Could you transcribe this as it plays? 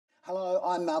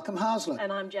I'm Malcolm Haslett.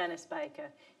 And I'm Janice Baker.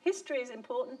 History is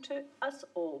important to us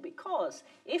all because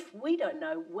if we don't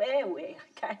know where we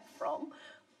came from,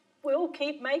 we'll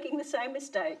keep making the same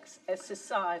mistakes as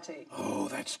society. Oh,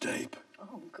 that's deep.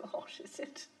 Oh, gosh, is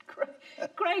it?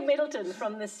 Craig Middleton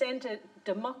from the Centre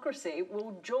Democracy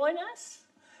will join us.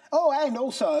 Oh, and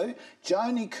also,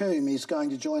 Joni Combe is going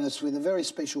to join us with a very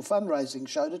special fundraising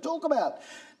show to talk about.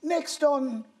 Next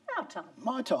on... Our time.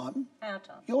 My time. Our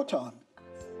time. Your time.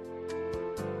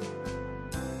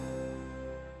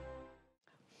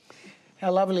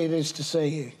 How lovely it is to see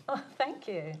you. Oh, thank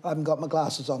you. I haven't got my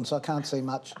glasses on, so I can't see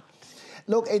much.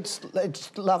 Look, it's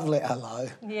lovely. Hello.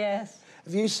 Yes.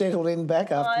 Have you settled in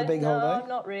back after the big holiday? No,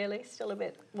 not really. Still a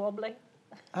bit wobbly.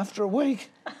 After a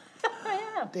week? I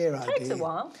am. Dear, oh Takes dear. a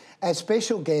while. Our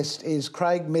special guest is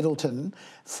Craig Middleton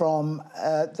from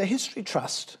the History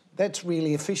Trust. That's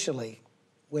really officially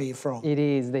where you're from. It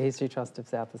is the History Trust of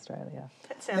South Australia.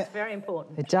 That sounds very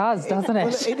important. It does, doesn't it?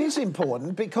 Well, it is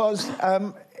important because,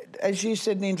 as you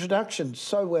said in the introduction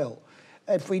so well,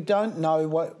 if we don't know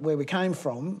where we came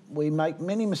from, we make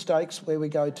many mistakes where we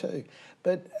go to.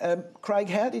 But, Craig,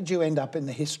 how did you end up in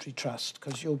the History Trust?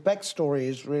 Because your backstory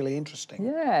is really interesting.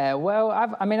 Yeah, well,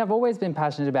 I've always been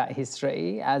passionate about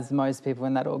history, as most people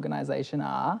in that organisation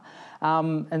are.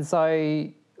 And so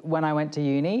when I went to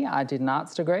uni, I did an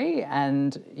arts degree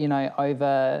and, you know,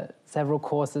 over several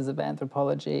courses of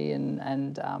anthropology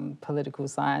and political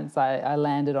science, I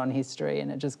landed on history and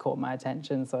it just caught my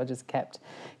attention, so I just kept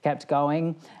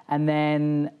going. And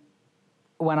then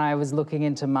when I was looking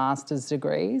into master's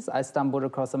degrees, I stumbled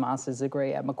across a master's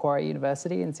degree at Macquarie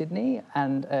University in Sydney,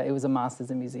 and it was a master's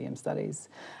in museum studies.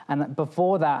 And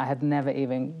before that, I had never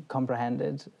even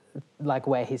comprehended like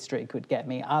where history could get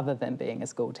me, other than being a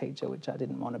school teacher, which I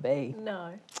didn't want to be.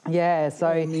 No. Yeah,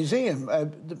 so... The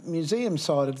museum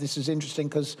side of this is interesting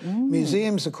because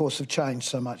museums, of course, have changed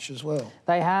so much as well.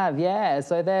 They have, yeah.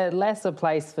 So they're less a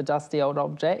place for dusty old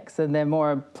objects and they're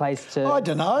more a place to... I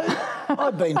don't know.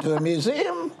 I've been to a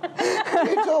museum. What are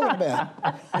you talking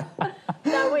about?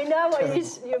 No, we know what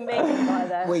you mean by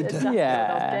that. We do. Dusty old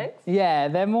objects. Yeah,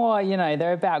 they're more, you know,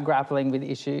 they're about grappling with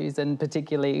issues, and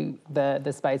particularly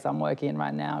the space I'm working in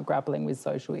right now, grappling with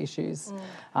social issues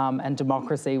and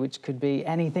democracy, which could be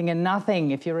anything and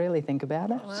nothing if you really think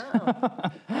about it.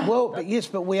 Wow. Well, yes,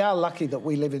 but we are lucky that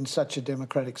we live in such a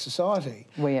democratic society.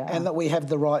 We are. And that we have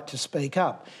the right to speak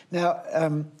up. Now,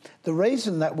 the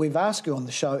reason that we've asked you on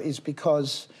the show is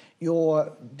because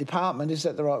your department, is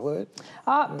that the right word?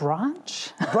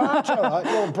 Branch. Branch, all right,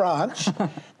 your branch.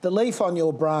 The leaf on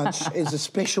your branch is a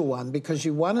special one because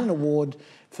you won an award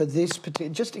for this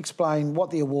particular... Just explain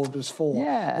what the award was for.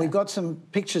 Yeah. We've got some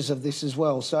pictures of this as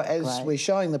well, so as we're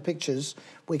showing the pictures,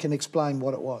 we can explain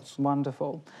what it was.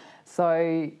 Wonderful.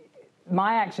 So...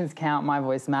 My Actions Count, My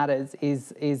Voice Matters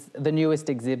is the newest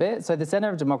exhibit. So the Centre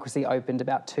of Democracy opened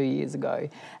about 2 years ago,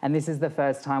 and this is the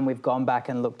first time we've gone back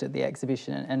and looked at the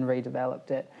exhibition and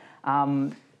redeveloped it.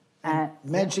 And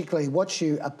magically watch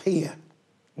you appear.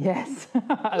 Yes, Look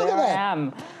there at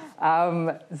that. I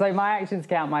am. So My Actions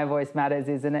Count, My Voice Matters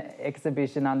is an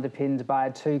exhibition underpinned by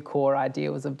two core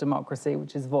ideals of democracy,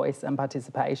 which is voice and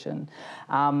participation.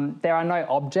 There are no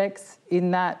objects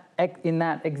in that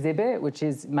exhibit, which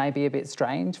is maybe a bit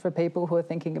strange for people who are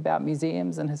thinking about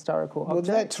museums and historical objects.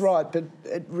 Well, that's right, but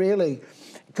it really...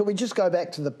 Could we just go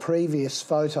back to the previous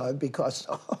photo because...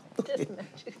 Oh, Just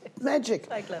magic. Magic.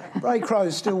 So clever. Ray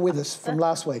Crow's still with us from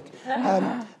last week.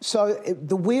 So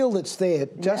the wheel that's there,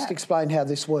 just explain how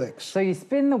this works. So you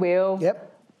spin the wheel. Yep.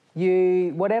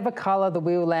 Whatever colour the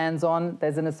wheel lands on,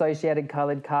 there's an associated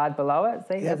coloured card below it.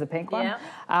 See, there's a pink one.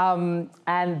 Yeah.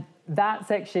 And that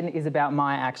section is about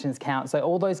My Actions Count. So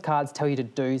all those cards tell you to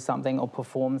do something or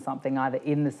perform something either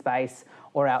in the space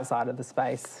or outside of the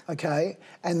space. Okay,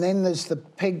 and then there's the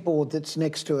pegboard that's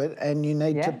next to it and you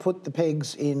need to put the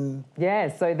pegs in...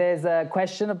 Yeah, so there's a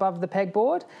question above the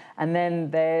pegboard and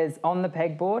then there's, on the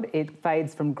pegboard, it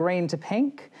fades from green to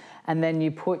pink and then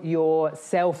you put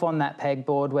yourself on that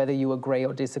pegboard, whether you agree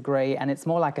or disagree, and it's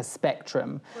more like a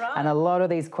spectrum. Right. And a lot of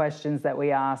these questions that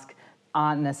we ask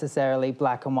aren't necessarily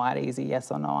black and white, easy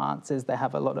yes or no answers. They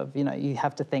have a lot of, you know, you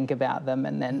have to think about them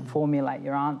and then formulate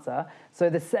your answer. So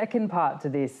the second part to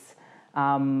this,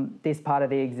 this part of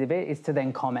the exhibit is to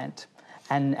then comment.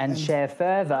 and share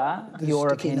further your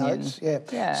sticky opinion. notes,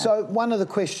 yeah. So one of the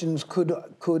questions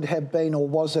could have been, or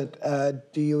was it,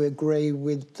 do you agree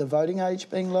with the voting age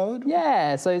being lowered?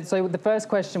 Yeah, so the first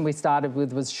question we started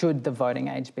with was, should the voting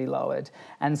age be lowered?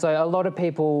 And so a lot of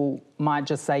people might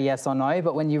just say yes or no,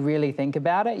 but when you really think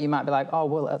about it, you might be like, oh,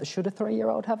 well, should a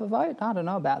 3-year-old have a vote? I don't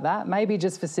know about that. Maybe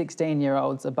just for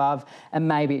 16-year-olds above, and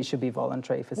maybe it should be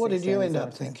voluntary for 16-year-olds. What did you end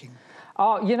up thinking?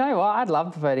 Oh, you know what? I'd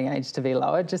love the voting age to be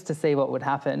lowered just to see what would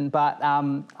happen, but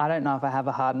I don't know if I have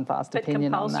a hard and fast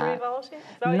opinion on that. Compulsory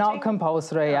voting? Not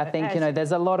compulsory. I think,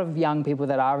 there's a lot of young people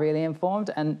that are really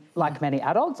informed, and like many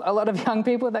adults, a lot of young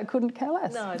people that couldn't care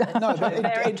less. No, that's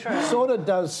very true.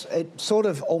 It sort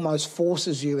of almost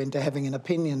forces you into having an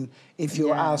opinion if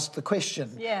you're asked the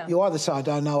question. Yeah. You either say, I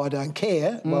don't know, I don't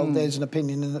care. Well, there's an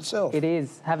opinion in itself. It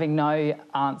is. Having no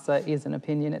answer is an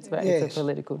opinion. It's a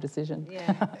political decision.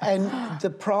 Yeah. And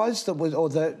the prize that was,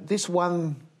 this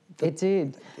one... It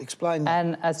did. Explain that.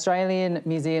 An Australian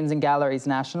Museums and Galleries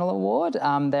National Award.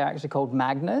 They're actually called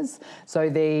Magnas. So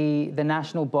the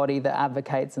national body that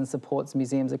advocates and supports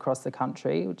museums across the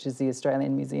country, which is the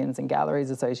Australian Museums and Galleries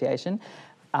Association,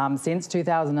 since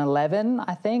 2011,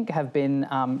 I think, have been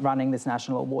running this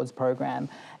national awards program,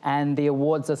 and the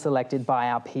awards are selected by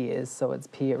our peers, so it's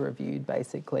peer reviewed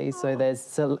basically. So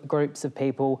there's groups of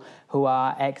people who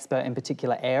are expert in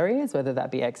particular areas, whether that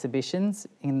be exhibitions,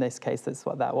 in this case that's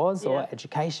what that was, or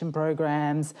education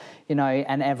programs,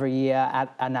 and every year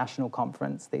at a national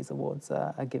conference these awards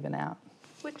are given out.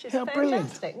 Which is Brilliant.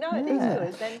 fantastic. No, it is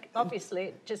good. Then obviously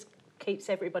it just keeps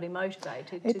everybody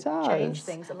motivated to change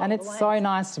things along the way. And it's so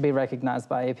nice to be recognised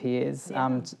by your peers,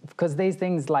 because these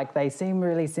things, they seem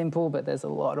really simple, but there's a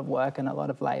lot of work and a lot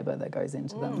of labour that goes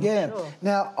into them. Yeah. Sure.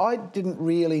 Now, I didn't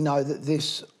really know that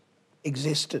this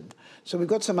existed. So we've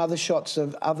got some other shots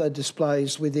of other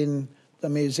displays within the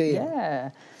museum. Yeah.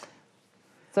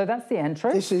 So that's the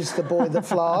entrance. This is the boy that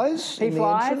flies. He in the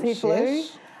flies, entrance, he flew.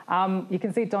 yes. You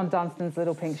can see Don Dunstan's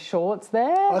little pink shorts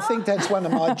there. I think that's one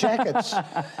of my jackets.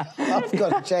 I've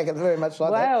got a jacket very much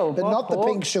like that, but Bob not the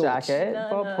pink Hawke's shorts. Jacket.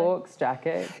 Bob Hawke's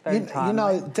jacket. Very You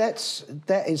know,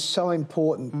 that is so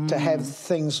important to have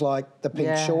things like the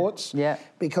pink shorts,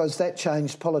 because that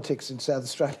changed politics in South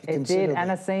Australia considerably. It did,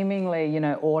 and a seemingly,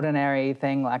 ordinary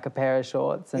thing like a pair of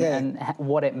shorts and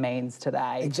what it means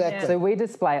today. Exactly. So we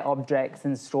display objects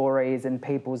and stories and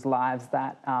people's lives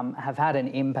that have had an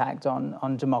impact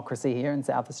on democracy here in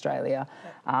South Australia,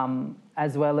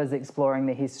 as well as exploring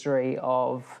the history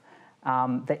of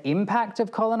the impact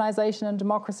of colonisation and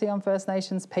democracy on First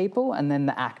Nations people, and then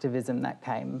the activism that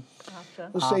came after.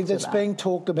 Well, see, that's being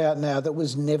talked about now that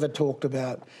was never talked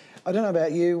about. I don't know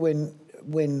about you,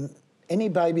 when any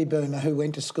baby boomer who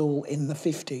went to school in the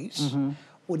 50s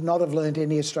would not have learnt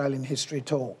any Australian history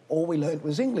at all. All we learnt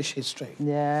was English history.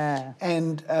 Yeah.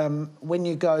 And when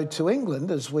you go to England,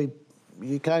 as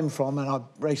you came from, and I've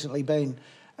recently been,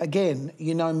 again,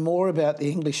 you know more about the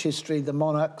English history, the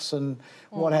monarchs and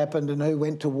what happened and who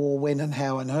went to war when and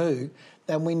how and who,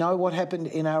 than we know what happened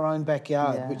in our own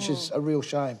backyard, which is a real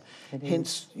shame.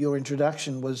 Hence, your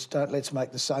introduction was, let's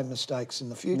make the same mistakes in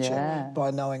the future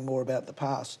by knowing more about the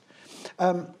past.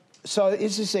 So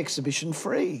is this exhibition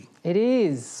free? It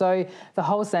is. So the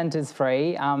whole centre's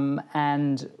free,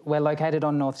 and we're located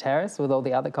on North Terrace with all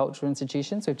the other cultural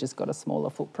institutions. We've just got a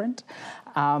smaller footprint.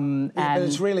 But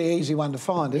it's a really easy one to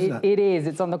find, isn't it? It is.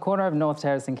 It's on the corner of North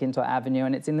Terrace and Kintoy Avenue,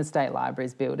 and it's in the State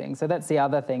Library's building. So that's the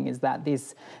other thing, is that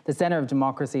the Centre of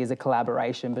Democracy is a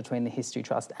collaboration between the History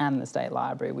Trust and the State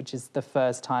Library, which is the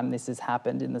first time this has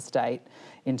happened in the state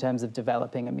in terms of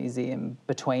developing a museum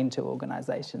between two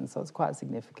organisations. So it's quite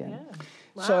significant. Yeah.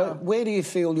 Wow. So where do you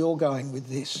feel you're going with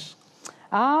this?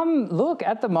 Look,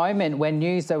 at the moment we're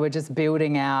new, so we're just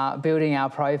building our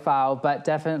profile, but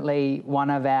definitely one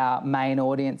of our main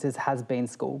audiences has been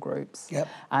school groups. Yep.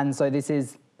 And so this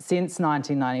is since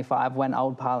 1995, when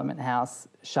Old Parliament House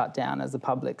shut down as a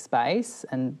public space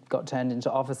and got turned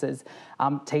into offices.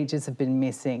 Teachers have been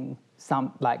missing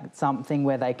something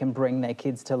where they can bring their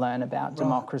kids to learn about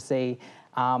democracy,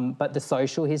 but the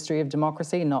social history of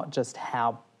democracy, not just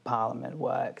how Parliament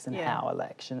works and how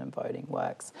election and voting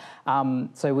works.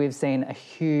 So we've seen a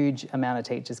huge amount of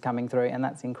teachers coming through, and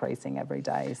that's increasing every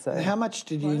day. So how much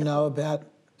did you know about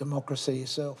democracy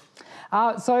yourself?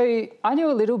 So I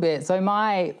knew a little bit. So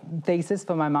my thesis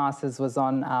for my master's was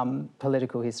on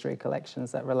political history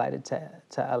collections that related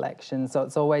to elections. So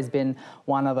it's always been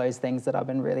one of those things that I've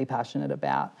been really passionate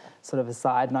about, sort of a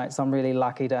side note. So I'm really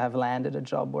lucky to have landed a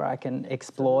job where I can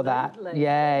explore that,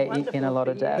 in a lot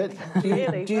of depth. But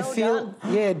do you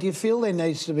feel there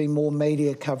needs to be more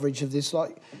media coverage of this?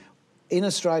 Like, in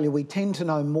Australia we tend to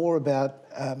know more about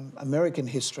American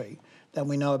history than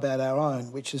we know about our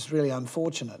own, which is really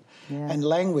unfortunate. Yeah. And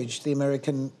language, the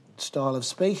American style of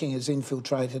speaking, has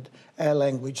infiltrated our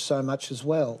language so much as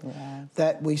well,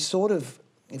 that we sort of,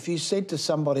 if you said to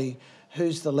somebody,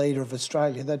 who's the leader of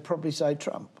Australia, they'd probably say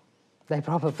Trump. They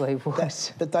probably would.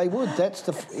 But they would. That's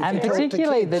the... And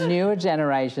particularly the newer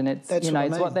generation, it's, That's you know, what I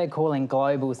it's mean. what they're calling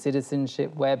global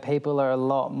citizenship, where people are a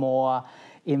lot more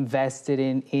invested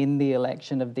in the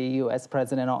election of the US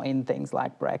president or in things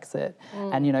like Brexit.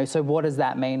 And, you know, so what does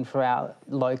that mean for our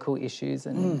local issues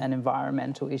and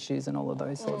environmental issues and all of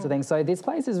those sorts of things? So this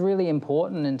place is really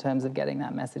important in terms of getting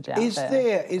that message out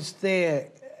there. Is there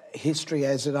history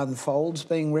as it unfolds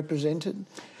being represented?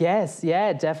 Yes,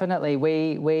 yeah, definitely.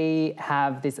 We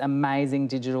have this amazing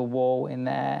digital wall in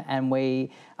there, and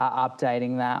we are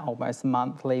updating that almost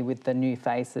monthly with the new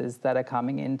faces that are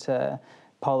coming into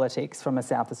politics from a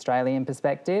South Australian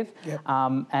perspective. Yep.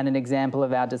 And an example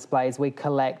of our displays, we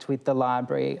collect with the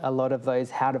library a lot of those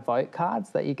how to vote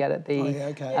cards that you get at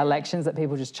the elections that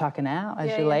people just chucking out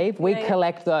as you leave. We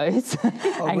collect those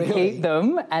and keep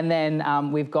them. And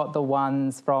then we've got the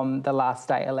ones from the last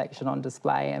state election on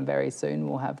display, and very soon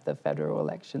we'll have the federal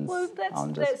elections on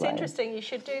display. That's interesting. You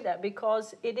should do that,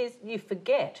 because it is, you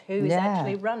forget who is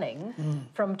actually running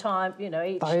from time, you know,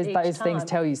 each those time. things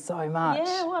tell you so much.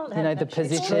 Yeah, well, you know, the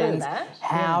positions,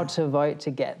 how to vote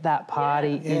to get that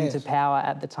party into power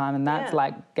at the time, and that's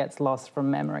like gets lost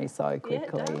from memory so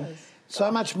quickly. Yeah, it does.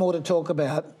 So much more to talk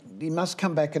about. You must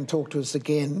come back and talk to us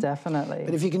again. Definitely.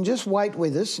 But if you can just wait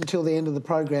with us until the end of the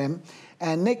program.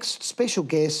 Our next special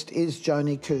guest is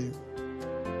Joni Combe.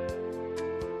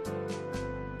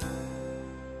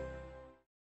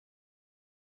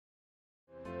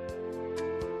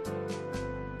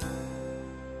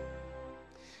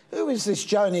 Who is this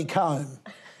Joni Combe?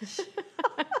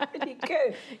 Joni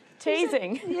Combe.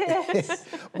 Teasing. Yes.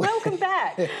 Welcome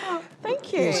back. Oh,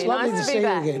 thank you. It's lovely to see you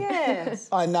again. Yes.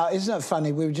 I know, isn't it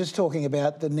funny? We were just talking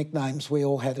about the nicknames we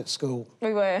all had at school.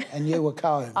 We were. And you were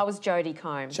Combe. I was Jodie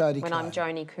Combe. Jodie when Combe. I'm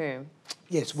Joni Combe.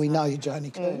 Yes, we know you,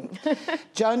 Joni Combe.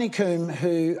 Joni Combe,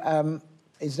 who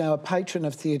is now a patron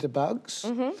of Theatre Bugs,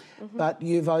 but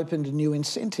you've opened a new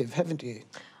incentive, haven't you?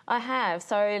 I have.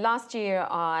 So last year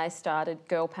I started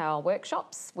Girl Power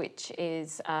Workshops, which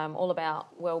is all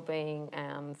about wellbeing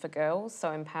for girls,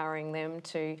 so empowering them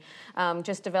to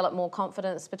just develop more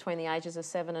confidence between the ages of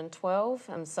 7 and 12.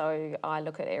 And so I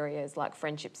look at areas like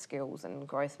friendship skills and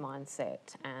growth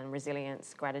mindset and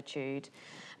resilience, gratitude,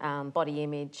 body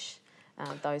image,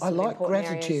 those I like important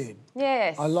gratitude. areas.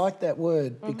 Yes. I like that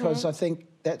word because I think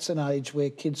that's an age where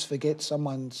kids forget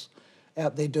someone's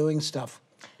out there doing stuff,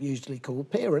 usually called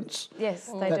parents.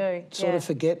 Yes, they do. Sort of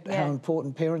forget how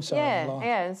important parents are in life.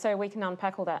 Yeah, and so we can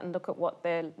unpack all that and look at what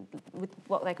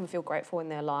they can feel grateful in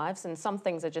their lives, and some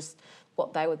things are just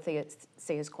what they would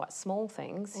see as quite small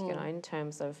things, you know, in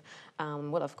terms of,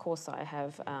 well, of course I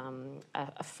have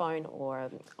a phone or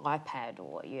an iPad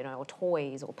or, you know, or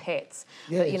toys or pets,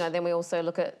 but, you know, then we also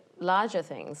look at larger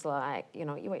things like, you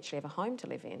know, you actually have a home to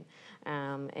live in,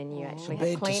 and you actually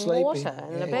have clean water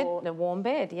and a bed, a warm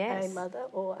bed, yes. A mother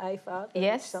or a father.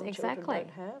 Yes, some exactly.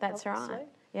 Don't have, that's obviously. right.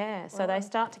 Yeah, so they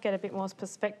start to get a bit more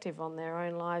perspective on their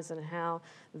own lives and how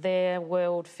their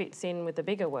world fits in with the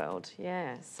bigger world.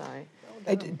 Yeah, so.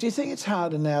 Do you think it's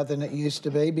harder now than it used to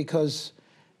be, because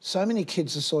so many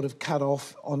kids are sort of cut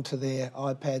off onto their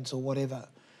iPads or whatever,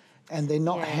 and they're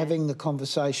not having the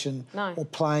conversation or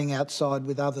playing outside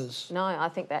with others? No, I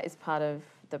think that is part of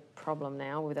the problem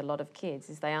now with a lot of kids,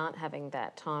 is they aren't having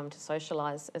that time to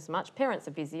socialise as much. Parents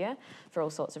are busier for all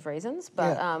sorts of reasons,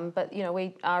 but you know,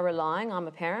 we are relying. I'm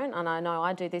a parent, and I know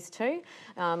I do this too.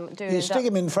 You stick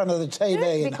them in front of the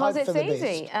TV and hope for the best. Because it's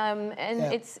easy,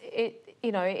 and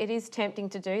you know, it is tempting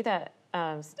to do that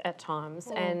at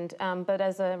times, and but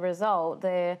as a result,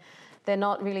 they're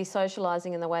not really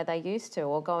socialising in the way they used to,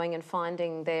 or going and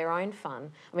finding their own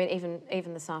fun. I mean,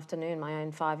 even this afternoon, my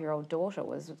own 5-year-old daughter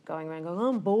was going around going,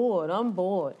 I'm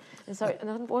bored. And so,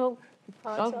 well,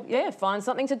 find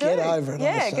something to do. Get over it.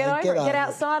 Yeah, get over it. Get it.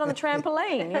 outside on the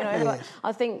trampoline. You know, like,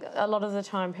 I think a lot of the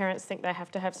time parents think they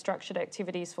have to have structured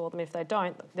activities for them. If they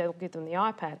don't, they'll give them the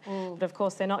iPad. But of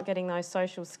course, they're not getting those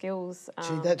social skills.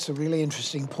 Gee, that's a really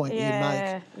interesting point you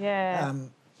make. Yeah.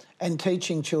 and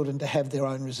teaching children to have their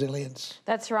own resilience.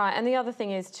 That's right. And the other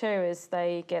thing is too, as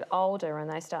they get older and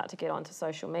they start to get onto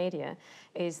social media,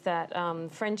 is that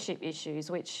friendship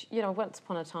issues, which, you know, once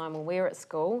upon a time when we were at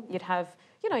school, you'd have,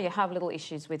 you know, you have little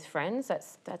issues with friends,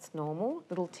 that's normal,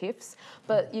 little tiffs.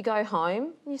 But you go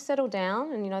home, you settle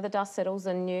down and, you know, the dust settles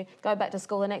and you go back to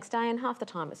school the next day and half the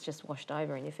time it's just washed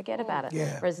over and you forget about it.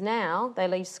 Yeah. Whereas now they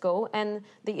leave school and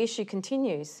the issue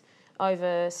continues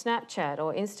over Snapchat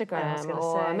or Instagram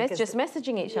or just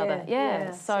messaging each other.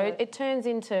 Yeah. So it turns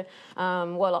into,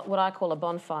 well, what I call a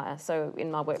bonfire. So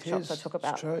in my workshops I talk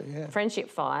about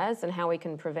friendship fires and how we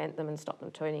can prevent them and stop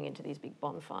them turning into these big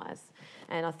bonfires.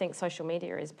 And I think social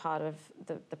media is part of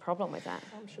the problem with that.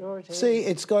 I'm sure it is. See,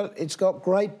 it's got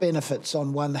great benefits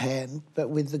on one hand, but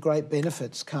with the great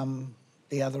benefits come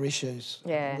the other issues.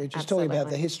 Yeah, we were just talking about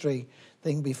the history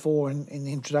thing before, and in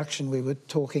the introduction we were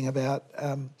talking about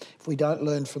if we don't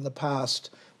learn from the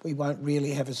past, we won't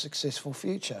really have a successful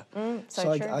future.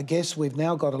 So I guess we've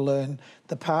now got to learn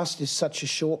the past is such a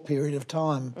short period of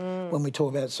time when we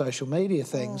talk about social media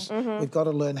things. We've got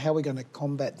to learn how we're going to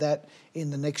combat that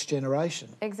in the next generation.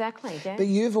 Exactly, yeah. But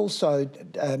you've also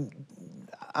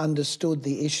understood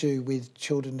the issue with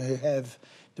children who have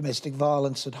domestic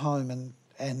violence at home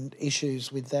and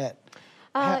issues with that.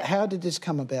 How did this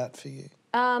come about for you?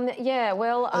 Yeah,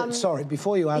 well... sorry,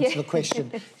 before you answer the question,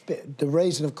 the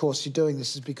reason, of course, you're doing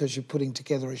this is because you're putting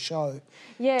together a show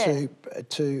to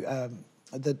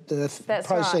the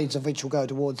proceeds of which will go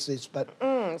towards this. But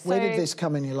where did this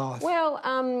come in your life? Well,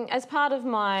 as part of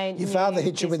my Your father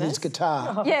hit you with his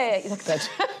guitar. Yeah,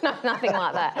 no, nothing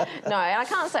like that. No, I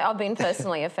can't say I've been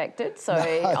personally affected, so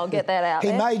I'll get that out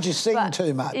there. He made you sing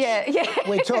too much. Yeah.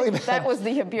 We're talking about... That was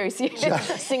the abuse,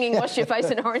 singing Wash Your Face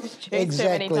in Orange Juice too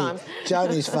many times.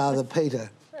 Joni's father,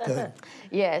 Peter.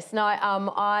 Yes, no,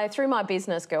 I through my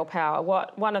business, Girl Power,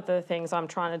 one of the things I'm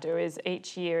trying to do is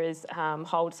each year is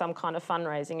hold some kind of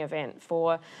fundraising event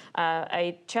for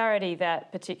a charity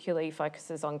that particularly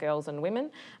focuses on girls and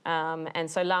women. And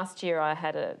so last year I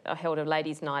held a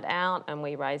ladies' night out and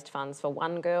we raised funds for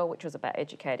One Girl, which was about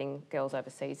educating girls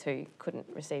overseas who couldn't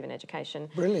receive an education.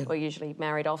 Brilliant. Or usually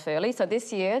married off early. So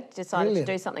this year decided to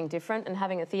do something different, and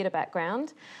having a theatre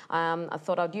background, I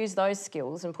thought I'd use those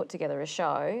skills and put together a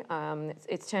show.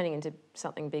 It's turning into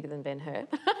something bigger than Ben-Hur,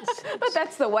 but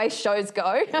that's the way shows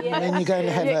go. And then you're going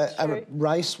to have a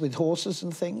race with horses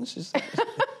and things? Is that...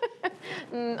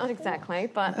 Not exactly,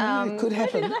 but... it could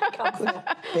happen.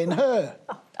 Ben-Hur.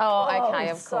 Oh, okay,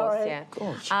 of course, yeah. Of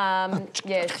course.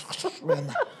 Yes. That's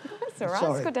all right.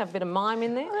 Sorry. It's good to have a bit of mime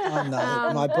in there. I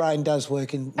know. My brain does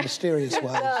work in mysterious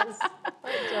ways.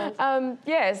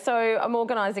 Yeah, so I'm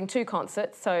organising 2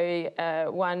 concerts. So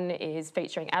one is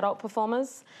featuring adult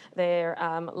performers. They're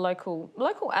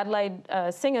local Adelaide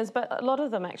singers, but a lot of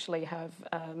them actually have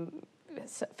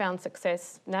found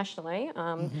success nationally.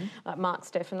 Like Mark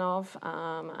Stefanov.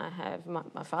 I have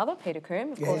my father, Peter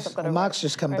Combe. Of course, I've got Mark's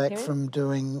just come back from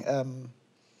doing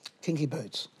Kinky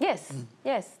Boots. Yes,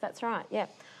 yes, that's right. Yeah.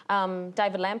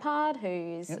 David Lampard,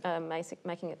 who's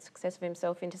making a success of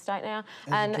himself interstate now.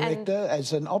 As a director,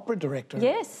 as an opera director.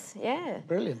 Yes, yeah.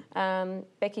 Brilliant.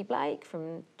 Becky Blake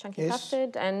from Chunky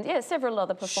Custard, and several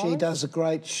other performers. She does a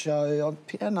great show on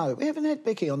piano. We haven't had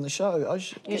Becky on the show.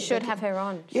 You should have her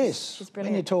on. Yes. She's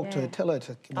brilliant. When you talk to her, tell her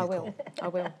to give me a call. I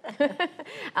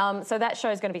will. So that show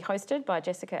is going to be hosted by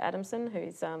Jessica Adamson,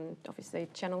 who's obviously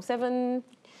Channel 7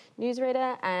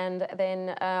 newsreader, and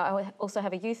then I also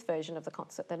have a youth version of the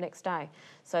concert the next day.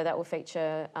 So that will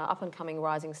feature up-and-coming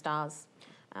rising stars,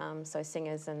 so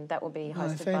singers, and that will be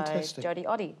hosted by Jodi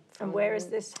Oddie. And where is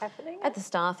this happening? At the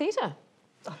Star Theatre.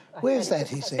 Where's that,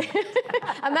 he said?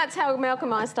 And that's how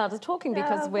Malcolm and I started talking,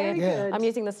 because I'm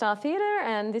using the Star Theatre,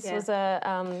 and this was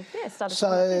started.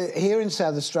 So here in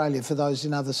South Australia, for those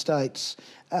in other states,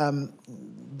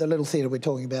 the little theatre we're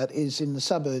talking about is in the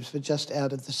suburbs, but just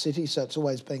out of the city, so it's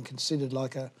always been considered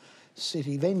like a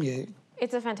city venue.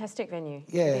 It's a fantastic venue.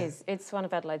 Yeah. It is. It's one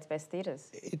of Adelaide's best theatres.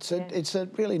 It's a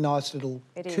really nice little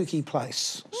kooky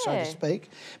place, so to speak.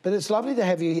 But it's lovely to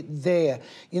have you there.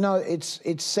 You know, it's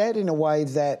sad in a way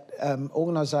that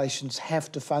organisations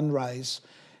have to fundraise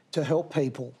to help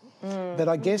people. But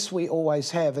I guess we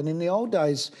always have. And in the old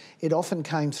days, it often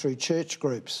came through church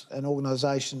groups and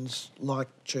organisations like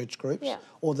church groups,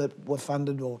 or that were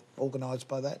funded or organised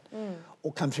by that,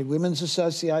 or Country Women's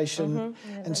Association.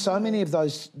 And so many of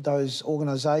those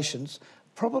organisations,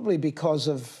 probably because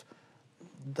of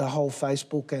the whole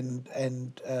Facebook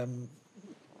and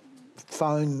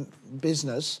phone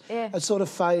business, are sort of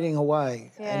fading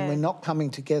away, and we're not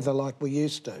coming together like we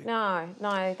used to. No,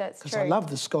 that's true. Because I love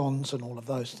the scones and all of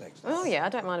those things. Oh yeah, I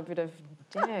don't mind a bit of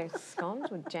Yeah, scones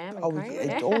with jam and Oh,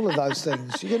 cream. all of those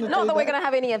things. You're gonna Not do that we're going to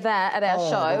have any of that at our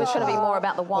show. It's going to be more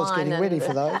about the was wine getting and ready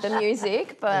for those. the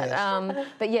music. But Yes.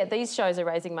 but yeah, these shows are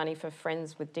raising money for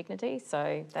Friends with Dignity.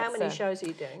 So that's How many shows are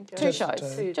you doing? Two Just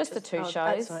shows. two. Just the two Oh, shows.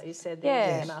 that's what you said.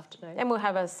 Yeah. The afternoon. And we'll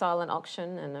have a silent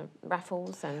auction and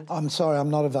raffles and I'm sorry, I'm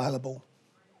not available.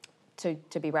 to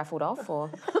be raffled off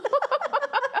or.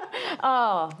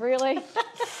 Oh, really?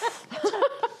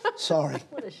 Sorry.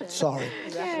 What a shame. Sorry.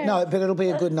 No, but it'll be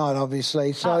a good night,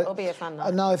 obviously. So it'll be a fun night.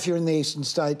 I know if you're in the eastern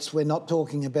states, we're not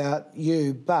talking about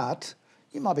you, but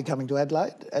you might be coming to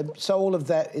Adelaide. So all of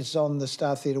that is on the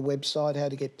Star Theatre website, how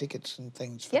to get tickets and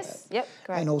things for Yes, that. yep,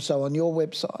 great. And also on your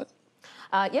website.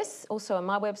 Yes, also on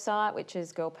my website, which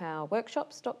is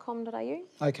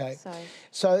girlpowerworkshops.com.au. Okay.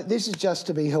 So this is just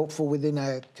to be helpful within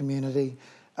our community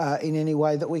in any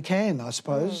way that we can, I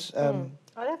suppose.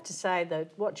 I'd have to say that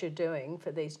what you're doing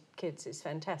for these kids is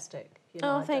fantastic. You know,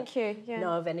 Oh, I thank don't you, yeah.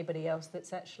 know of anybody else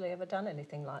that's actually ever done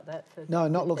anything like that. For No,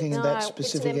 not looking at that No,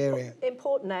 specific area.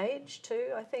 Important age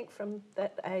too, I think, from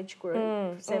that age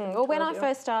group. 7, Well, when I 12-year-old.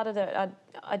 first started it,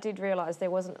 I did realise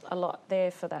there wasn't a lot there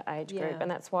for that age group, Yeah.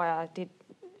 and that's why I did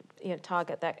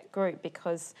target that group,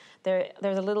 because there's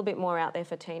a little bit more out there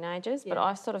for teenagers, but Yeah.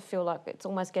 I sort of feel like it's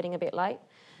almost getting a bit late.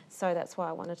 So that's why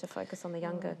I wanted to focus on the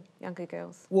younger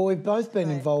girls. Well, we've both been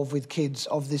Right. involved with kids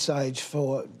of this age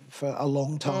for a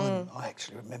long time. I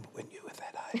actually remember when you were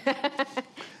that age.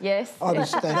 Yes. I was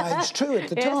that age too at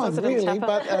the Yes, I time, was a little really.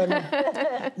 But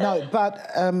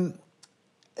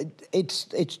it's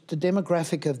the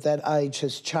demographic of that age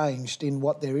has changed in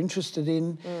what they're interested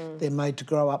in. They're made to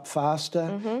grow up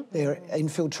faster. They're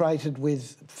infiltrated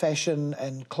with fashion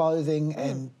and clothing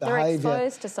and They're behaviour.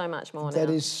 exposed to so much more now. That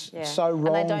is so wrong.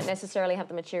 And they don't necessarily have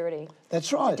the maturity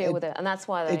That's right. to deal with it, and that's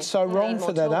why It's so wrong need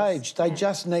for more that tools. age. They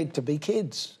just need to be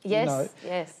kids, Yes, you know,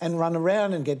 yes. and run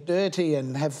around and get dirty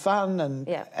and have fun and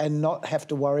not have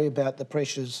to worry about the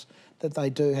pressures that they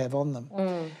do have on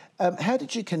them. How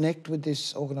did you connect with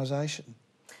this organisation?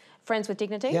 Friends with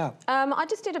Dignity? Yeah. I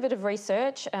just did a bit of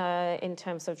research in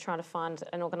terms of trying to find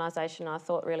an organisation I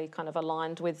thought really kind of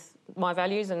aligned with my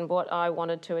values and what I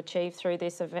wanted to achieve through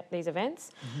these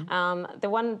events.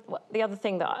 The other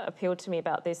thing that appealed to me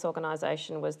about this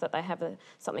organisation was that they have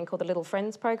something called the Little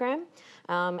Friends program,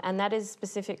 and that is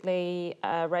specifically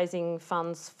raising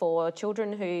funds for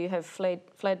children who have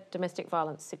fled domestic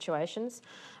violence situations.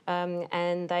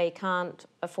 And they can't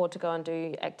afford to go and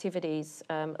do activities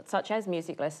such as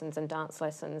music lessons and dance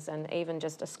lessons and even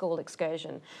just a school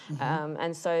excursion.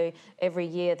 And so every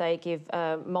year they give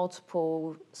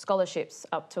multiple scholarships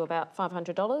up to about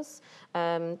 $500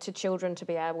 to children to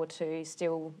be able to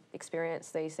still experience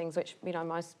these things, which, you know,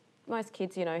 most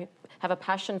kids, you know, have a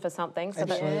passion for something so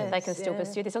that they can still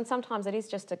pursue this. And sometimes it is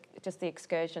just the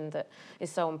excursion that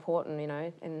is so important, you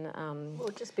know. Well,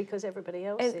 just because everybody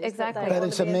else is. Exactly. But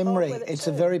it's a memory. It's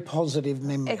a very positive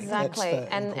memory. Exactly. That's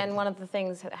the And one of the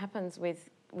things that happens with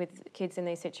kids in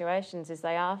these situations is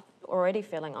they are already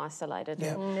feeling isolated.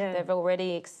 Yeah. They've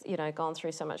already, you know, gone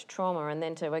through so much trauma, and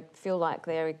then to feel like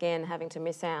they're again having to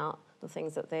miss out the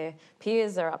things that their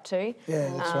peers are up to. Yeah,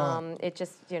 that's right. It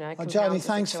just, you know, Oh, compounds Joni, the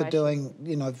thanks for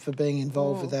situation. for being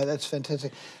involved with that. That's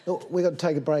fantastic. Look, we've got to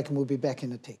take a break and we'll be back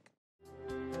in a tick.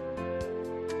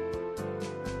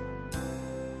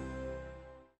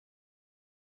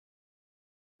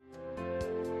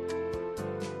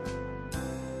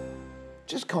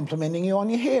 Just complimenting you on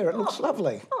your hair. It looks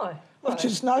lovely. Oh, I've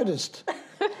just noticed.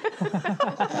 He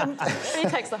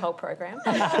takes the whole program.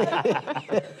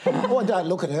 Oh, I don't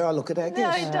look at her, I look at our no,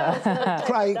 guest. he does.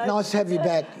 Craig, nice to have you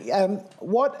back.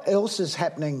 What else is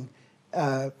happening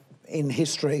in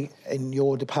history in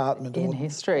your department? In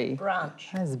history. Branch.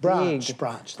 That's Branch, big.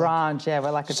 branch. Branch, yeah,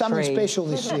 we're like a Something tree. special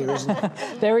this year, isn't it?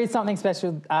 There is something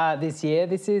special this year.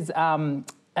 This is an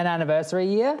anniversary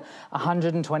year,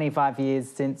 125 years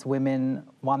since women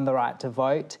won the right to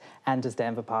vote and to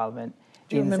stand for Parliament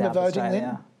Do you in remember South voting Australia.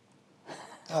 then?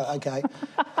 Oh, okay.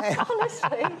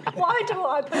 Honestly, why do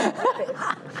I put up with this?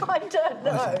 I don't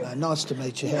know. Nice to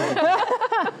meet you,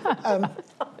 Helen.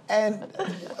 And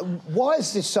why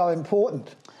is this so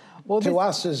important to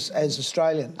us as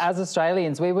Australians? As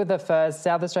Australians, we were the first,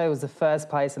 South Australia was the first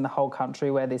place in the whole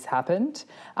country where this happened,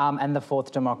 and the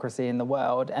fourth democracy in the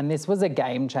world. And this was a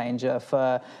game changer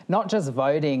for not just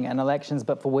voting and elections,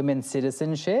 but for women's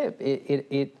citizenship.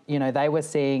 You know, they were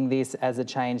seeing this as a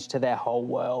change to their whole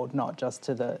world, not just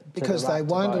to the Because right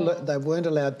they weren't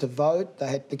allowed to vote. They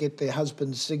had to get their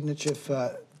husband's signature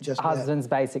for just husbands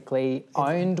basically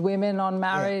owned women on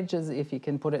marriage, as if you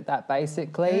can put it that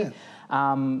basically.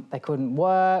 They couldn't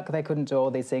work, they couldn't do all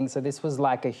these things. So this was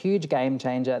like a huge game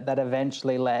changer that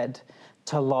eventually led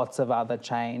to lots of other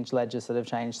change, legislative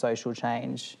change, social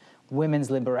change,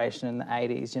 women's liberation in the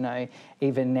 80s, you know,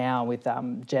 even now with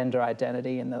gender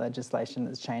identity and the legislation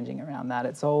that's changing around that.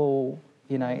 It's all,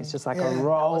 you know, it's just like a rolling...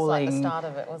 That was like the start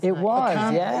of it, wasn't it? It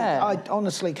was, yeah. I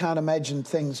honestly can't imagine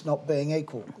things not being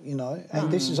equal, you know,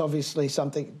 and this is obviously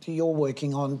something you're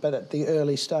working on, but at the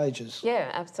early stages. Yeah,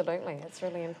 absolutely. It's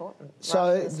really important.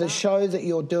 So the show that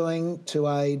you're doing to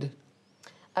aid...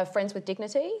 Friends with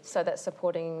Dignity, so that's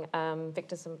supporting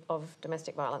victims of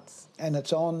domestic violence. And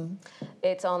it's on?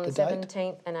 It's on the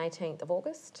 17th and 18th of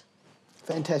August.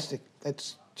 Fantastic.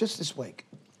 That's just this week.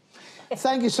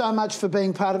 Thank you so much for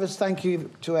being part of us. Thank you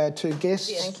to our two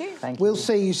guests. Thank you. Thank you. We'll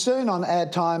see you soon on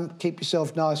Ad Time. Keep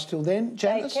yourself nice till then.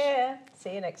 Janice? Take care.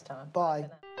 See you next time. Bye.